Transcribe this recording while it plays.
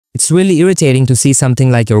It's really irritating to see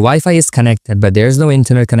something like your Wi-Fi is connected but there's no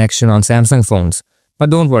internet connection on Samsung phones. But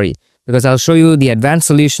don't worry, because I'll show you the advanced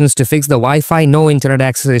solutions to fix the Wi-Fi no internet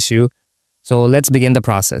access issue. So let's begin the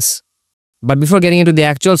process. But before getting into the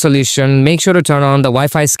actual solution, make sure to turn on the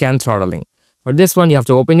Wi-Fi scan throttling. For this one, you have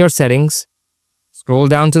to open your settings, scroll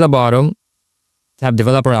down to the bottom, tap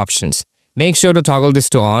developer options. Make sure to toggle this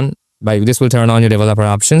to on, this will turn on your developer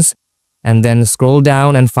options, and then scroll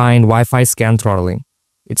down and find Wi-Fi scan throttling.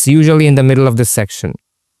 It's usually in the middle of this section,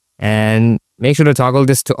 and make sure to toggle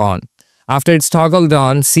this to on. After it's toggled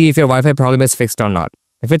on, see if your Wi-Fi problem is fixed or not.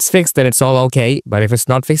 If it's fixed, then it's all okay, but if it's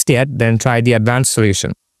not fixed yet, then try the advanced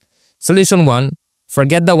solution. Solution 1.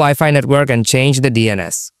 Forget the Wi-Fi network and change the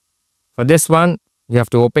DNS. For this one, you have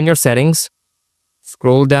to open your settings,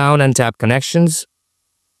 scroll down and tap connections,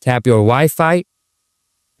 tap your Wi-Fi,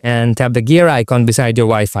 and tap the gear icon beside your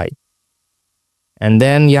Wi-Fi. And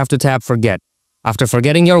then you have to tap forget. After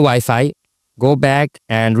forgetting your Wi-Fi, go back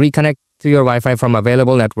and reconnect to your Wi-Fi from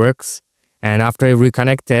available networks. And after you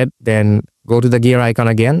reconnected, then go to the gear icon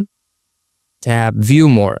again, tap view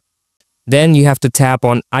more. Then you have to tap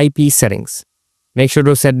on IP settings. Make sure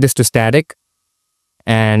to set this to static,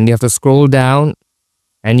 and you have to scroll down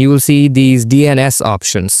and you will see these DNS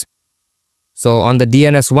options. So on the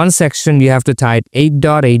DNS1 section, you have to type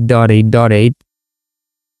 8.8.8.8,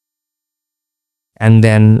 and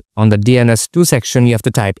then on the DNS2 section, you have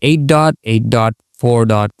to type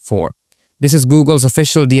 8.8.4.4. This is Google's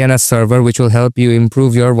official DNS server, which will help you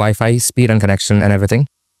improve your Wi-Fi speed and connection and everything.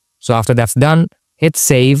 So after that's done, hit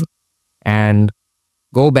save and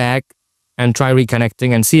go back and try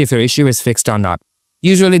reconnecting and see if your issue is fixed or not.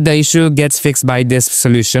 Usually the issue gets fixed by this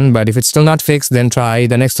solution, but if it's still not fixed, then try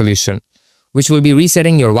the next solution, which will be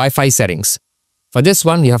resetting your Wi-Fi settings. For this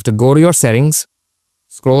one, you have to go to your settings,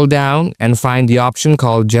 scroll down and find the option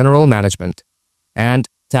called General Management and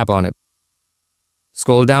tap on it.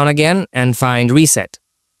 Scroll down again and find Reset.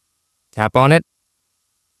 Tap on it.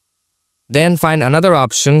 Then find another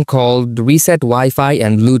option called Reset Wi-Fi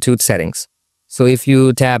and Bluetooth Settings. So if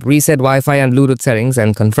you tap Reset Wi-Fi and Bluetooth Settings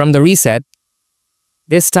and confirm the reset,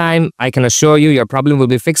 this time I can assure you your problem will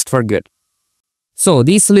be fixed for good. So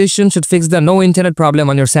these solutions should fix the no internet problem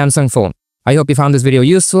on your Samsung phone. I hope you found this video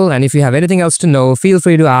useful, and if you have anything else to know, feel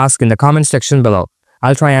free to ask in the comment section below.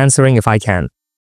 I'll try answering if I can.